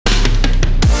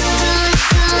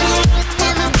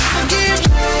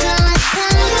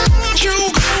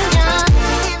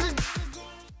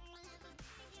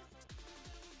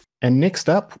And next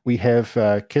up, we have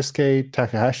Keisuke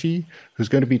Takahashi, who's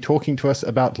going to be talking to us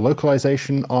about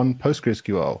localization on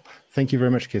PostgreSQL. Thank you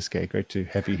very much, Keisuke. Great to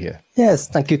have you here. Yes,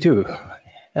 thank you too.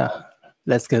 Yeah,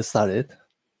 let's get started.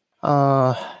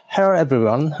 Hello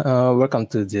everyone, welcome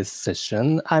to this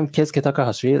session. I'm Keisuke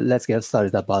Takahashi. Let's get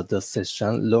started about the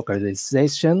session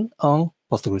localization on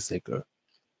PostgreSQL.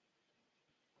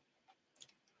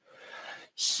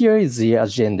 Here is the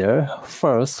agenda.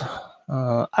 First,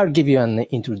 I'll give you an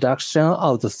introduction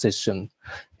of the session,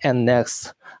 and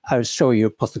next, I'll show you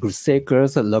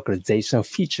PostgreSQL's localization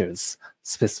features,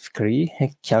 specifically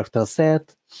character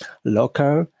set,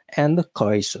 locale, and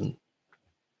collation.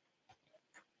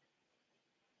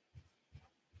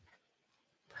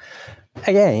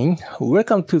 Again,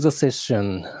 welcome to the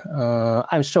session.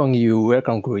 I'm showing you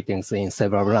welcome greetings in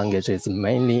several languages,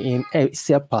 mainly in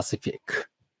Asia Pacific.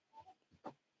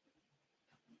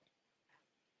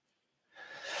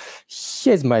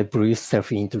 Here's my brief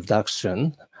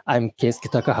self-introduction. I'm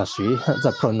Keisuke Takahashi.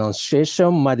 The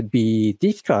pronunciation might be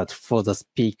difficult for the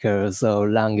speakers of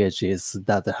languages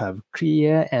that have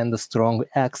clear and strong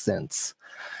accents.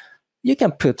 You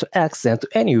can put accent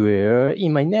anywhere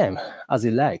in my name, as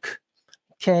you like.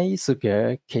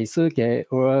 Keisuke, Keisuke,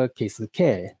 or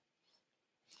Keisuke.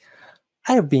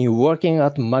 I have been working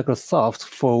at Microsoft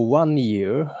for 1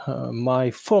 year. My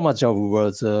former job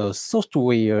was a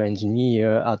software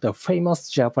engineer at a famous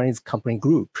Japanese company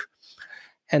group.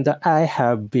 And I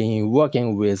have been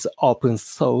working with open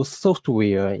source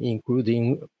software,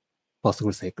 including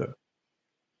PostgreSQL.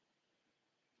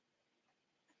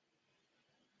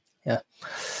 Yeah.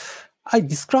 I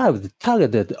described the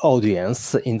targeted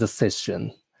audience in the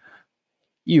session.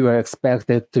 You are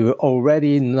expected to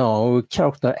already know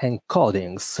character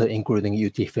encodings, including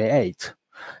UTF-8.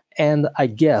 And I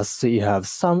guess you have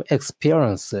some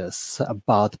experiences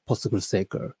about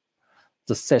PostgreSQL.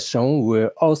 The session will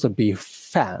also be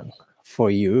fun for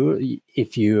you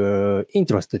if you're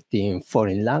interested in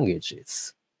foreign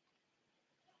languages.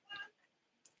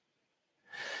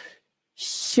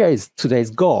 Here is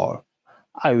today's goal.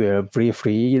 I will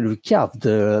briefly recap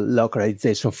the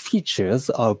localization features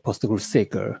of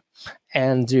PostgreSQL,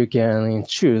 and you can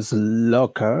choose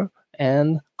locale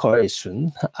and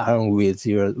collation along with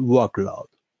your workload.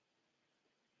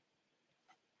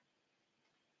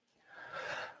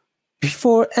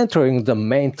 Before entering the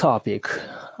main topic,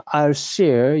 I'll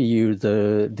share you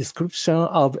the description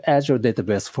of Azure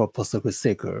Database for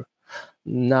PostgreSQL.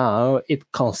 Now,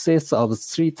 it consists of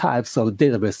 3 types of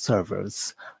database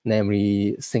servers,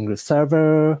 namely single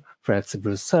server,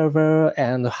 flexible server,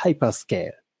 and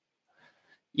hyperscale.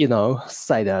 You know,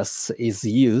 Citus is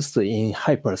used in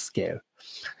hyperscale.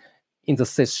 In the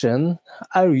session,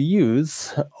 I'll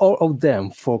use all of them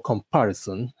for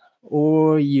comparison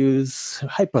or use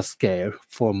hyperscale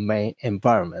for main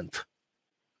environment.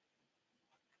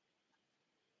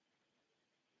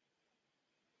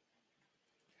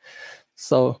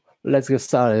 So let's get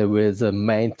started with the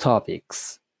main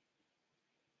topics.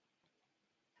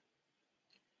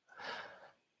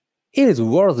 It is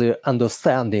worth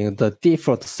understanding the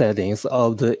default settings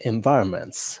of the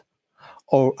environments.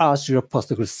 All Azure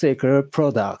PostgreSQL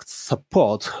products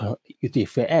support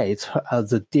UTF-8 as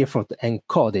the default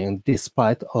encoding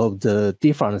despite of the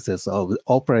differences of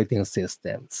operating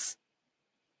systems.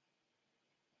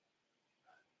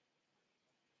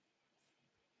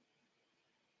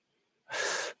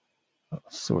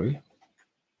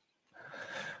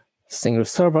 Single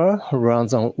server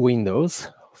runs on Windows,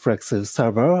 flexible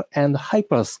server and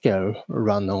hyperscale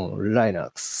run on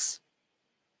Linux.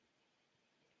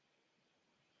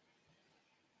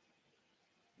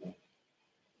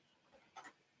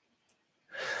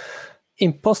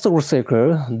 In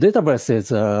PostgreSQL,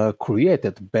 databases are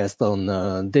created based on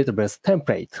a database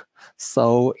template,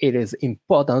 so it is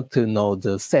important to know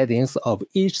the settings of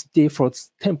each default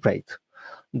template.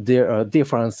 There are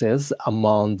differences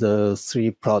among the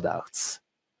 3 products.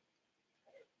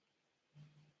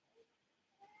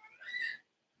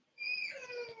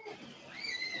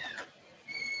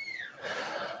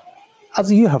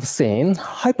 As you have seen,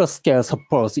 hyperscale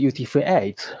supports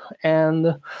UTF-8,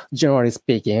 and generally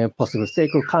speaking,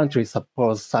 PostgreSQL currently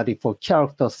supports 34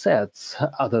 character sets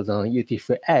other than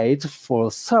UTF-8 for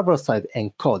server-side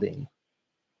encoding.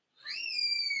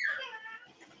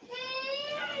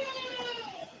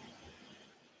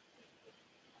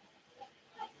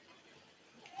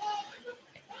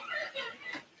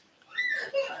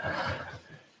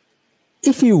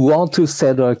 If you want to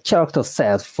set a character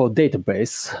set for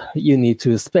database, you need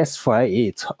to specify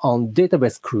it on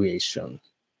database creation.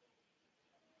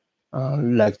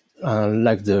 Like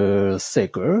the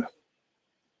SQL,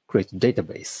 create a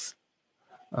database.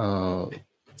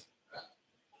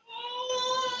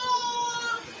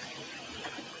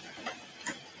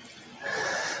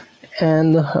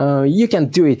 And you can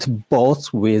do it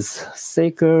both with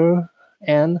SQL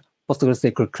and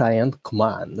PostgreSQL client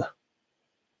command,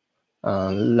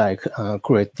 like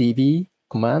create DB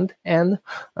command and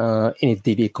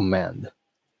initDB command.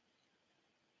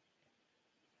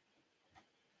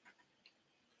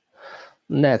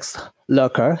 Next,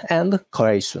 locale and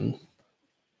collation.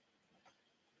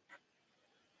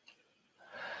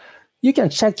 You can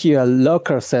check your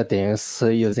local settings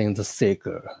using the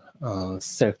SQL.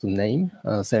 Select name,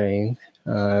 setting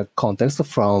context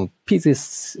from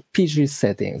PG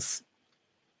settings.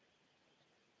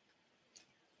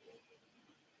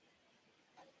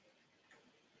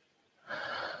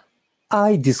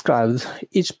 I described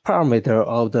each parameter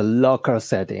of the local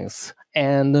settings,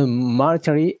 and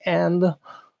monetary and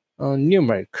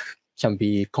numeric can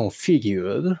be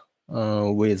configured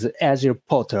with Azure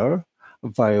Portal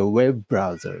via web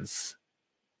browsers.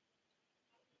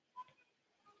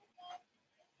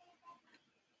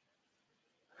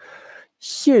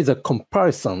 Here's a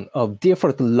comparison of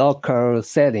different local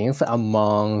settings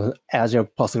among Azure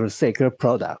PostgreSQL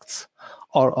products.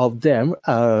 All of them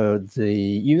are the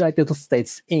United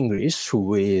States English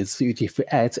with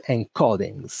UTF-8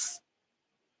 encodings.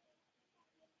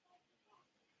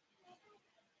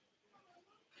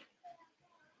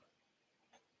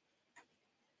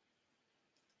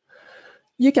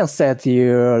 You can set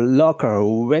your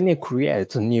local when you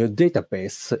create a new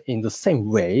database in the same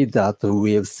way that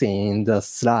we've seen the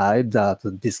slide that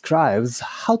describes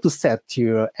how to set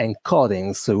your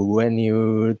encodings when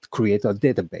you create a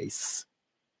database.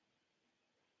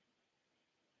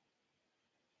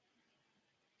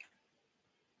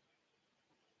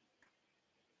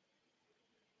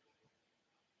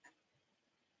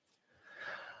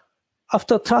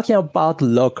 After talking about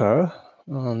local,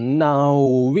 now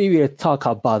we will talk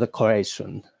about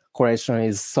collation. Collation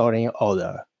is sorting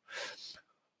order.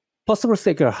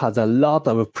 PostgreSQL has a lot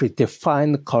of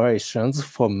predefined collations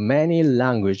for many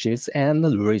languages and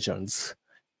regions.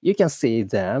 You can see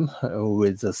them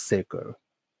with the SQL.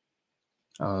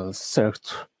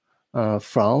 Select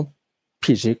from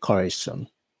PG collation.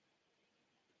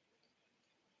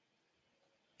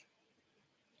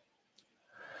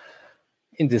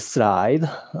 In this slide,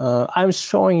 I'm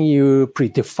showing you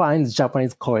predefined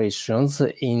Japanese collations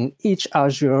in each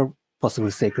Azure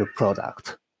PostgreSQL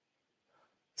product.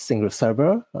 Single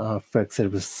server,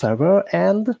 flexible server,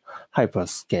 and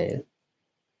hyperscale.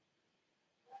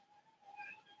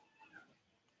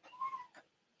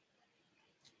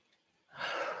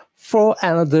 For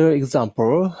another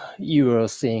example, you are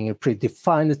seeing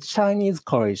predefined Chinese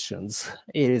collations.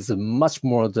 It is much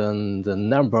more than the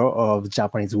number of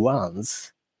Japanese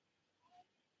ones.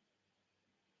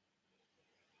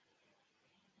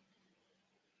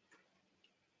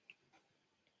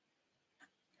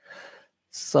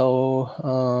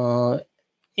 So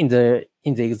in the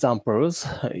examples,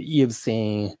 you've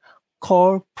seen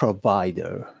core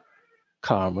provider,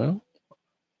 Carmen,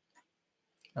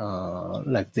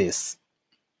 like this,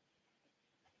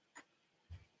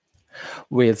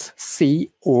 with C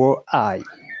or I.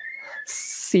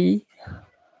 C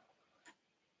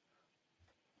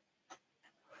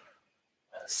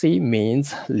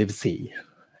means libc,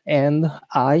 and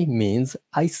I means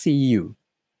ICU.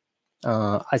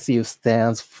 ICU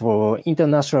stands for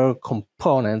International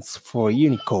Components for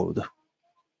Unicode.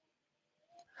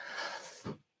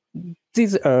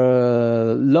 These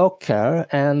are local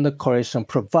and collation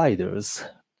providers.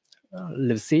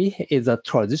 libc is a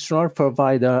traditional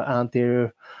provider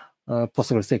until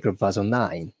PostgreSQL version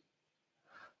 9.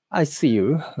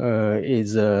 ICU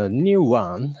is a new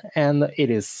one, and it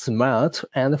is smart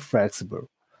and flexible.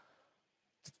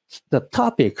 The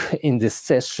topic in this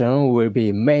session will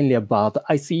be mainly about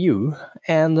ICU,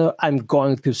 and I'm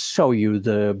going to show you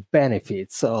the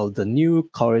benefits of the new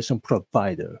collation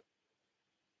provider.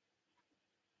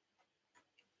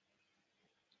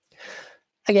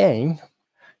 Again,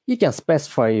 you can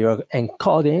specify your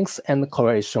encodings and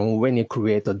collation when you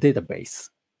create a database.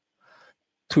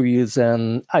 To use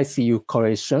an ICU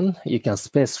collation, you can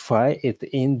specify it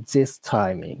in this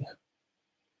timing.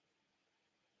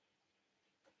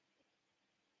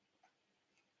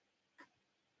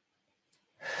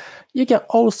 You can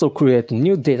also create a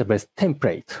new database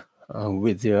template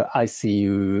with your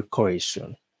ICU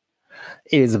collation.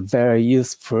 It is very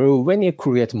useful when you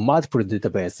create multiple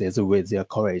databases with your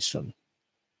collation.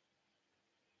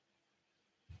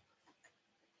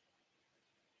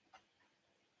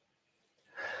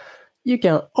 You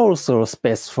can also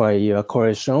specify your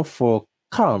collation for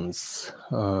columns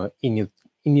in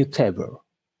your table.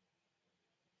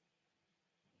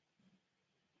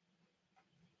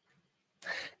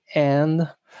 And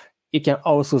you can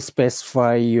also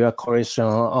specify your collation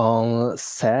on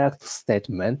select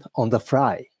statement on the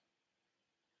fly.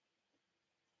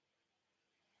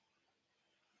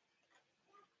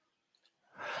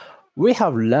 We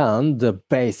have learned the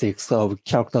basics of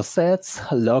character sets,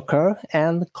 local,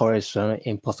 and collation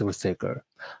in PostgreSQL.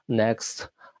 Next,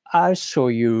 I'll show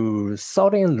you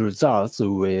sorting results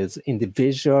with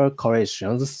individual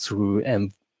collations through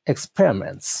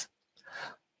experiments.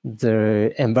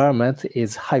 The environment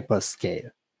is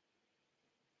hyperscale.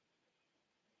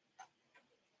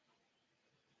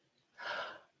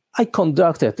 I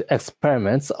conducted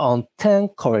experiments on 10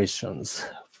 collations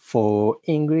for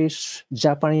English,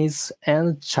 Japanese,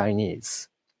 and Chinese,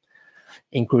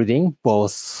 including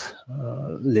both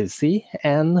LibC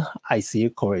and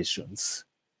ICU collations.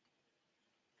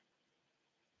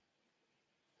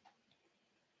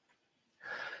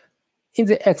 In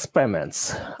the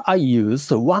experiments, I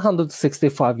used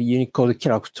 165 Unicode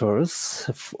characters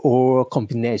or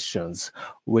combinations,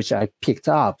 which I picked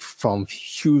up from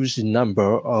huge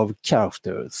number of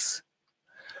characters.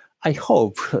 I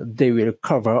hope they will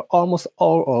cover almost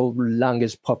all of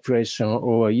language population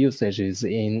or usages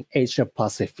in Asia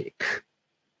Pacific,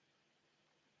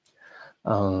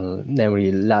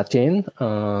 namely Latin,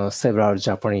 several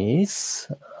Japanese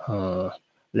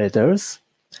letters,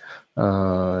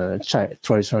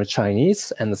 traditional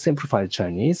Chinese and simplified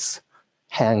Chinese,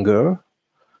 Hangul,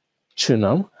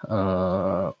 Chunam,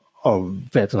 or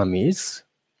Vietnamese,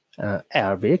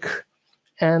 Arabic,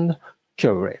 and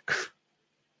Kyrillic.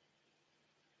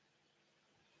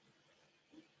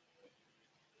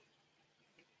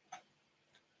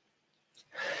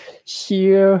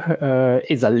 Here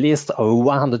is a list of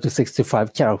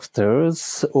 165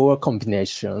 characters or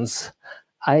combinations.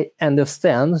 I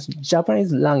understand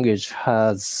Japanese language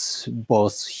has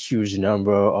both huge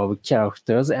number of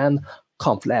characters and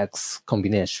complex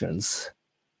combinations.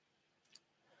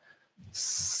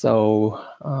 So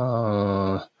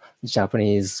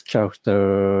Japanese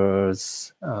character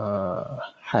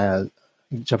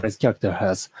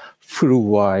has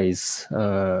full-wise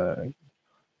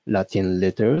Latin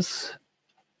letters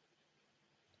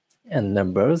and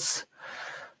numbers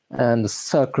and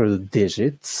circle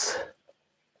digits.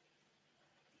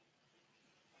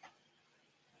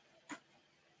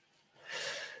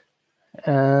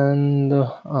 And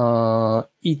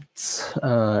it's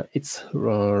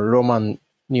Roman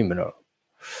numeral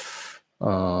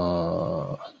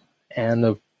and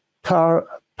a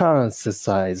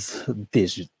parenthesized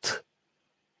digit,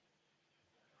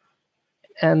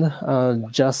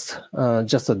 and just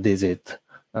a digit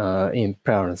in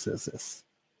parentheses.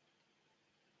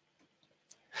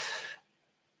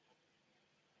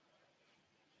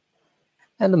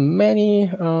 And many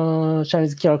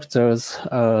Chinese characters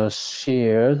are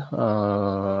shared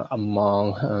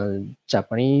among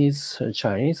Japanese,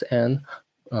 Chinese, and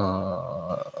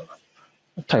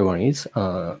Taiwanese,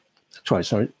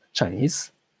 traditional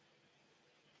Chinese.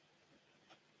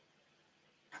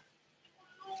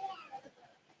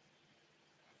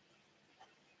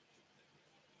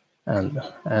 And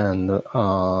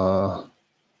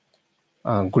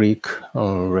Greek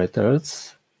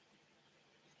letters.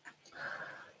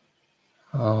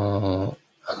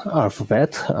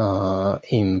 Alphabet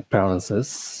in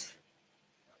parentheses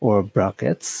or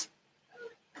brackets,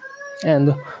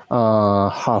 and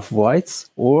half whites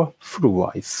or full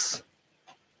whites,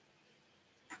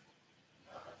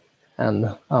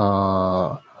 and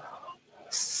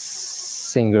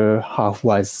single half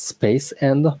white space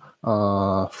and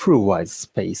full white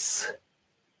space.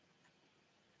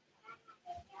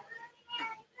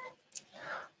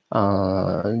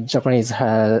 Japanese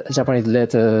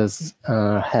letters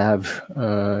have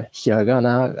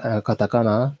hiragana,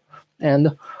 katakana,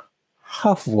 and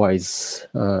half-wise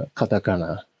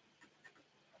katakana.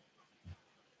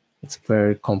 It's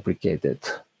very complicated.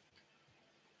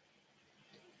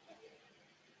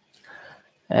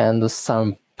 And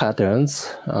some patterns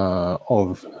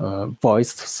of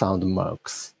voiced sound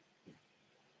marks.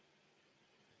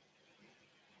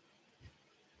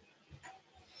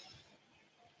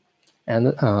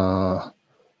 And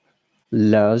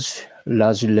large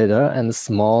letter and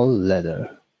small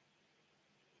letter.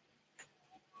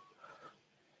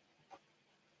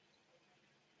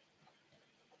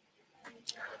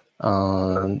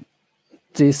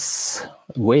 This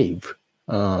wave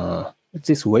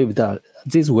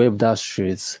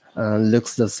dashes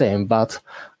looks the same, but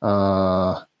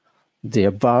the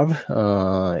above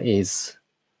is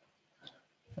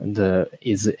the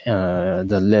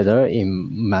letter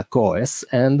in Mac OS,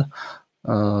 and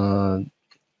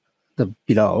the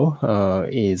below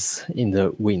is in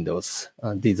the Windows.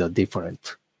 These are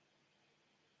different.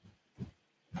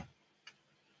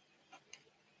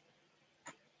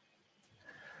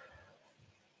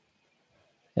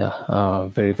 Yeah,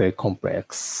 very, very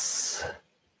complex.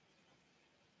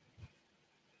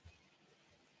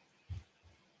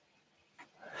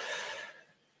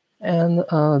 And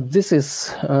this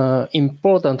is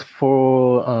important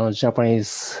for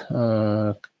Japanese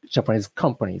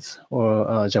companies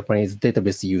or Japanese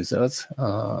database users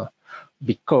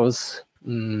because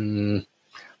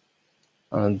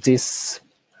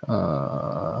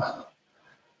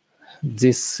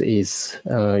this is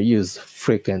used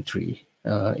frequently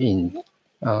in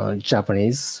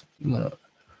Japanese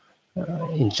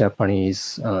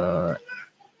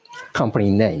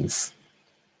company names,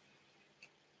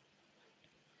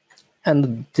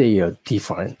 and they are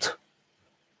different.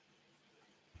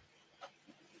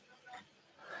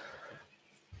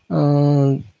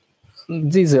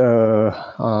 These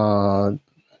are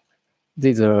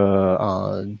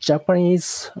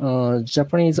Japanese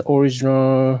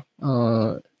original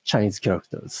Chinese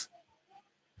characters,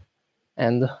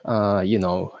 and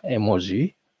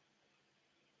emoji,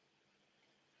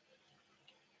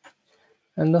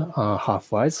 and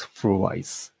half-wise,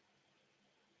 full-wise.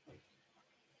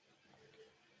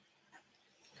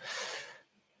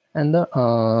 And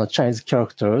Chinese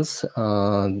characters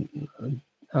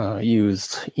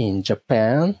used in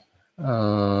Japan,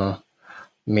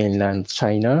 mainland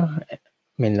China,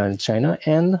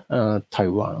 and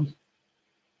Taiwan.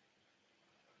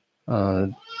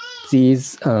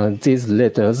 These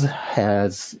letters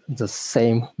has the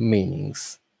same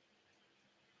meanings.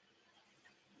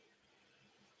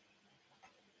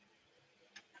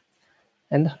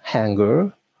 And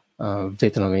Hangul,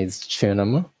 Vietnamese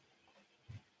Chinam,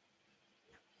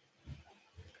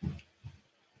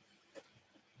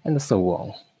 and so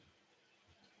on.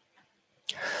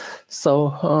 So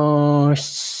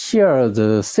here are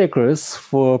the secrets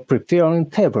for preparing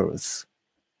tables.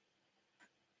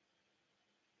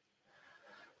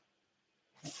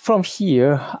 From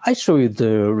here, I show you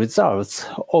the results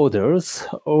orders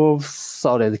of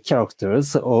solid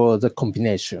characters or the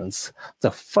combinations. The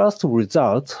first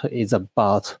result is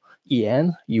about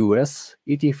EN US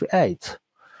UTF-8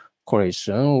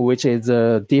 collation, which is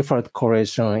a default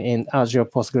collation in Azure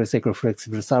PostgreSQL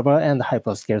Flexible Server and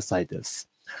Hyperscale Citus.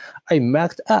 I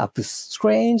marked up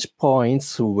strange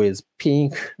points with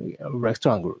pink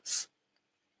rectangles.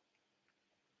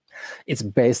 It's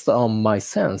based on my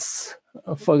sense.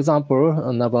 For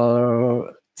example,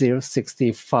 number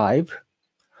 065,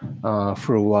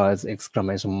 full-wise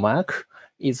exclamation mark,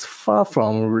 is far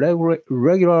from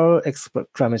regular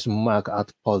exclamation mark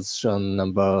at position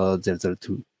number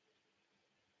 002.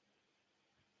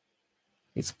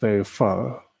 It's very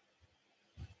far.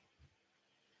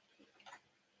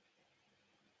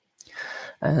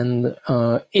 And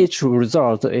each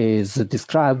result is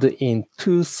described in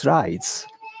 2 slides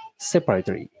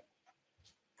separately.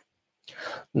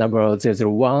 Number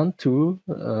 001 to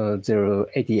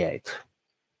 088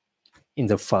 in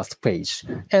the first page,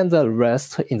 and the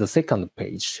rest in the second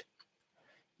page.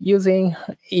 Using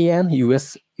EN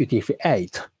US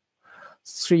UTF-8,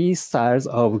 3 styles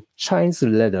of Chinese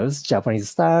letters, Japanese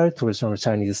style, traditional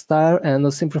Chinese style,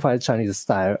 and simplified Chinese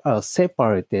style are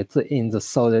separated in the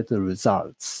solid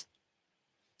results.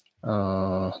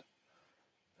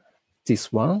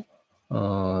 This one,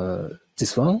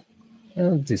 this one,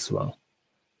 and this one.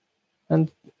 And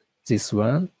this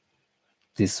one,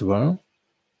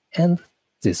 and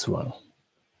this one.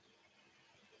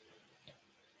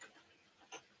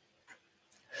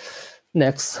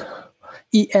 Next,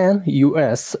 EN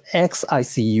US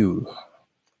XICU.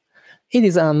 It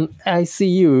is an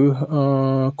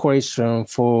ICU collation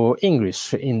for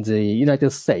English in the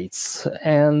United States,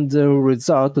 and the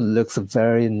result looks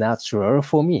very natural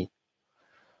for me.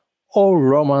 All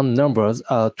Roman numbers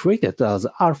are treated as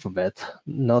alphabet,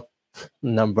 not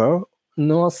number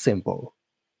nor symbol.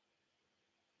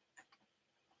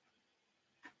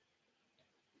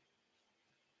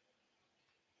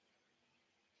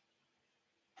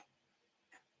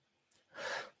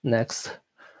 Next,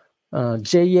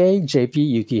 JA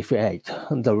JP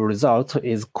UTF-8. The result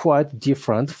is quite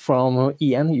different from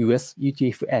EN US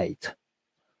UTF-8.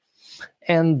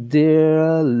 And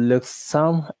there looks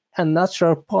some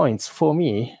unnatural points for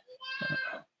me.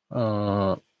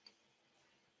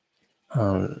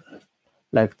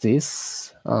 Like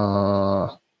this.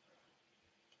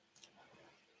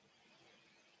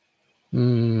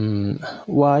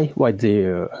 why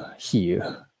they're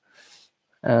here.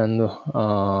 And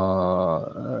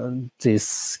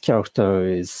this character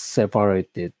is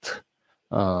separated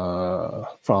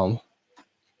from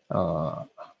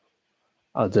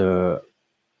other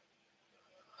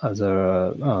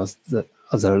the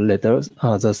other letters,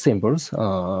 other symbols,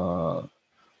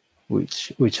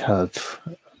 which have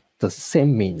the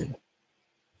same meaning.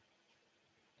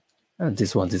 And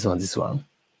this one.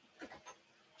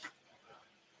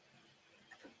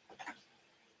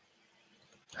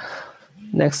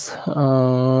 Next,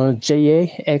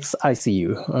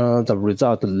 JAXICU. The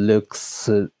result looks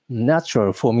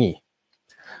natural for me,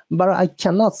 but I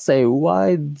cannot say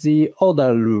why the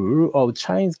order rule of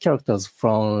Chinese characters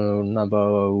from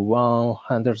number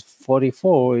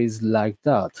 144 is like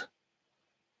that.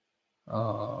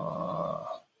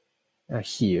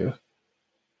 Here.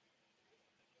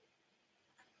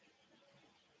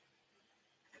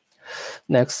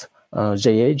 Next,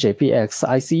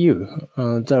 JPXICU.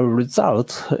 The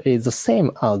result is the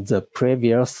same as the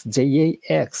previous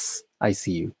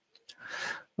JAXICU.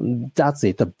 That's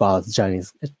it about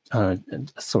Chinese.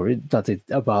 That's it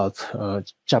about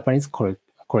Japanese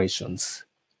correlations.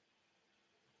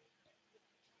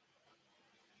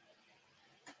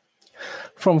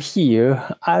 From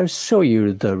here, I'll show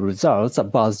you the results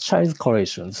about Chinese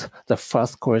correlations. The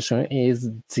first correlation is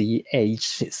the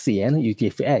HCN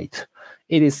UTF-8.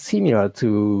 It is similar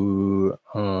to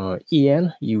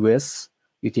EN US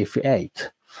UTF-8.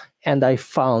 And I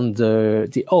found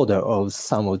the order of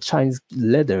some of Chinese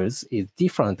letters is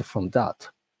different from that.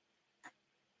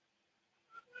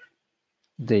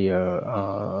 They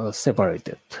are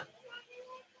separated,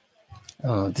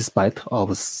 despite of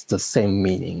the same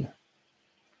meaning.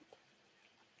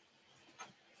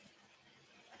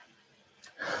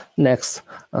 Next,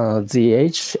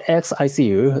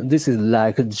 ZHXICU. This is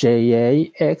like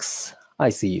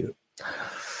JAXICU.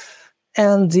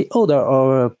 And the order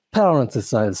of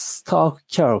parenthesized stock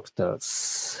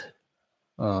characters,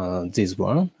 this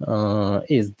one,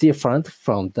 is different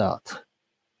from that.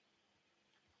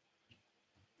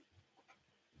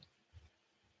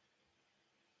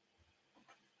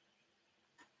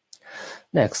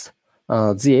 Next,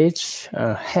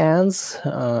 ZH hands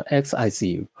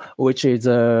XICU, which is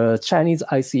a Chinese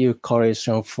ICU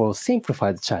correlation for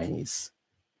simplified Chinese.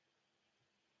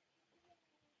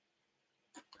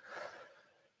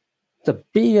 The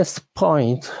biggest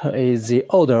point is the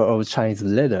order of Chinese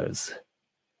letters.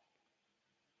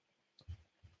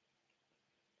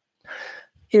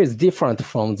 It is different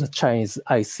from the Chinese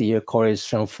ICU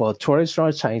correlation for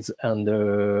traditional Chinese and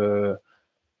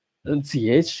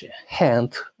ZH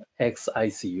hand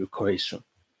XICU correlation.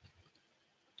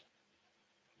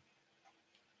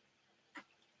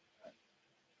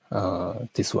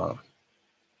 This one.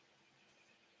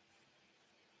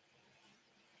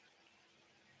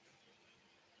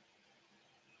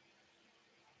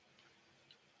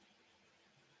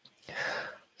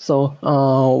 So,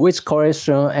 which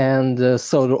correlation and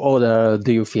sort order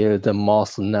do you feel the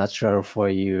most natural for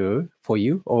you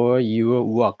or your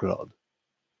workload?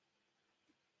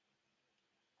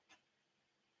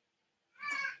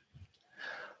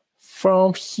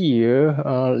 From here,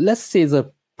 let's see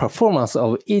the performance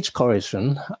of each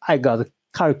correlation. I got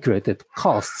calculated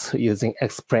costs using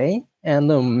explain and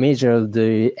measured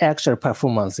the actual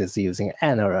performances using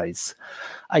analyze.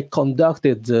 I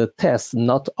conducted the test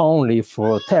not only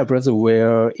for tables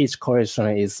where each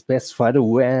correlation is specified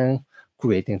when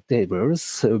creating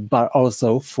tables, but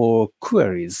also for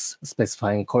queries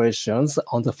specifying correlations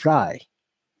on the fly.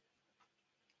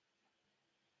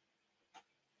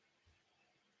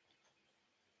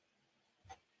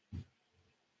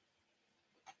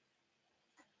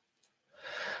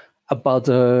 About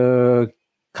the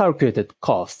calculated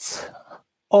costs,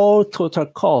 all total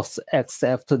costs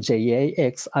except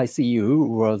JAXICU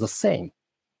were the same.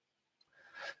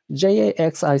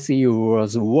 JAXICU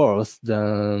was worse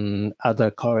than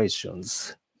other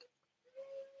correlations.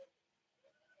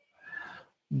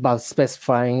 But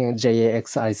specifying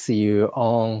JAXICU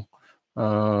on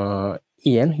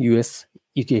EN US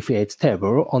UTF-8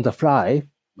 table on the fly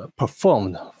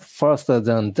performed faster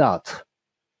than that.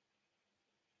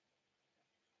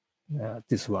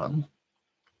 This one.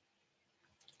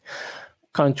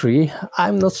 Country,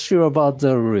 I'm not sure about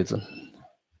the reason.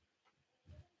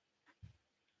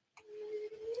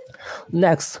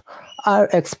 Next, I'll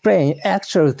explain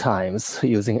actual times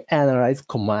using analyze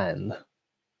command.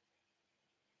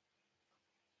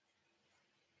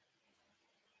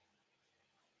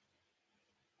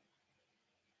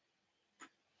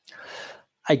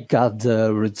 I got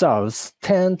the results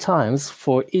 10 times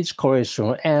for each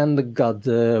collation and got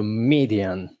the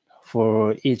median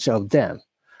for each of them.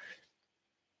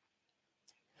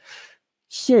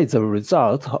 Here is the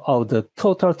result of the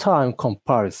total time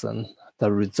comparison.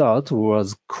 The result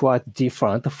was quite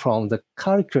different from the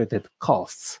calculated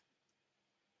costs.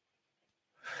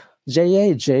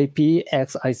 JA-JP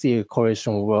XICU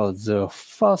collation was the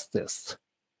fastest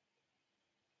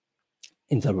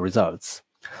in the results.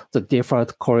 The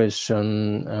default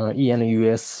collation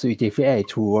ENUS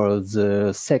UTF-8 was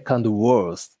the second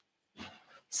worst.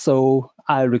 So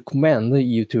I recommend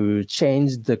you to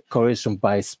change the collation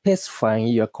by specifying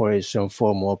your collation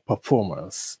for more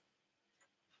performance.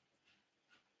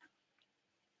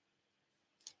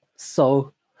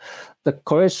 So the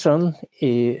collation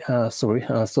is,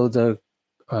 so the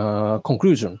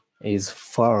conclusion is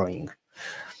following.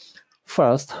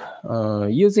 First,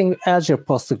 using Azure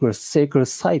PostgreSQL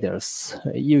CITUS,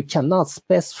 you cannot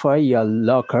specify your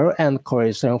local and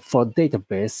collation for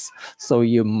database, so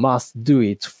you must do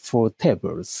it for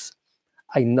tables.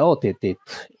 I noted it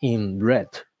in red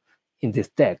in this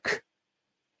deck.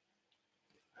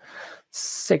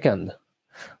 Second,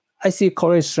 IC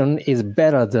collation is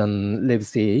better than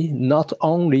libc, not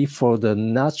only for the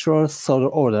natural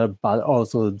sort order, but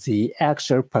also the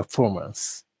actual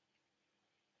performance.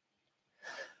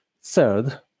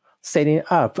 Third, setting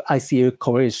up ICU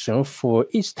collation for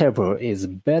each table is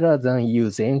better than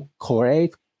using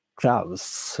collate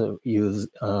clause with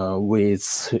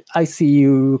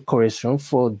ICU collation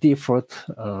for default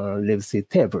libc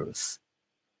tables.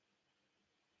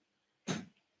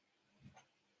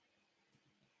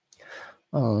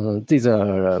 These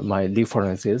are my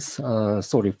references.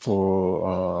 Sorry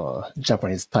for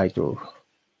Japanese title.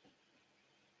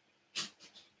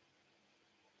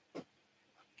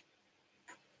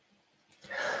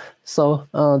 So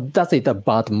that's it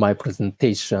about my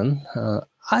presentation.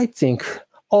 I think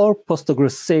all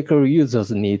PostgreSQL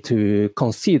users need to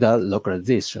consider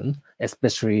localization,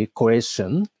 especially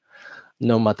collation,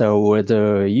 no matter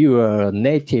whether you are a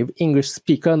native English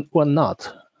speaker or not,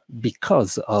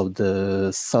 because of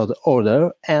the sort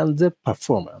order and the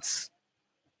performance.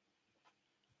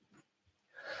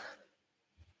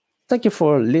 Thank you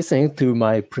for listening to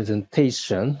my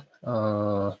presentation.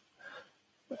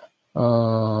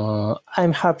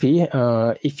 I'm happy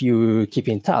if you keep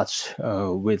in touch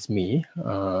with me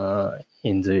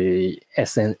in the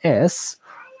SNS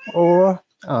or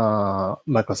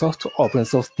Microsoft Open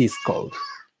Source Discord.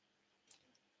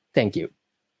 Thank you.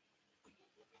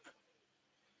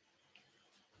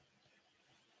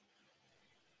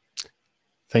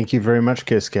 Thank you very much,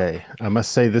 Keisuke. I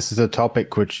must say this is a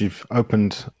topic which you've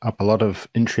opened up a lot of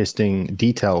interesting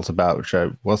details about, which I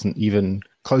wasn't even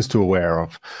close to aware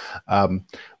of.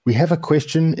 We have a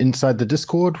question inside the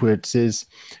Discord where it says,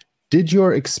 did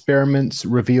your experiments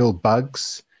reveal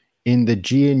bugs in the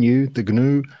GNU, the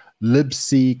GNU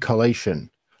libc collation?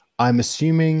 I'm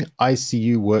assuming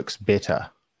ICU works better.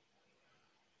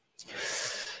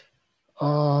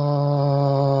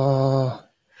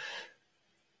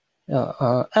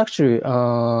 Actually,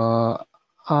 I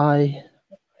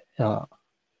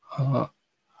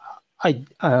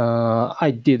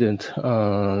didn't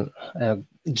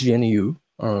GNU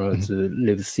the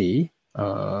libc,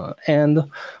 and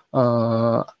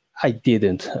I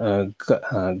didn't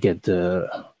get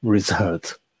the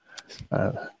result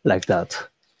like that.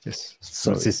 Yes.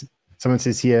 Someone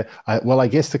says here, well, I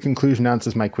guess the conclusion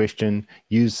answers my question.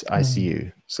 Use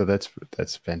ICU. So that's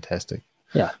fantastic.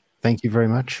 Yeah. Thank you very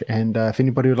much. And if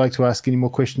anybody would like to ask any more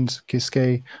questions,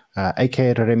 Keisuke,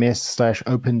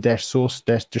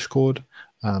 ak.ms/open-source-discord.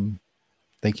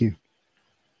 Thank you.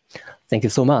 Thank you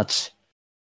so much.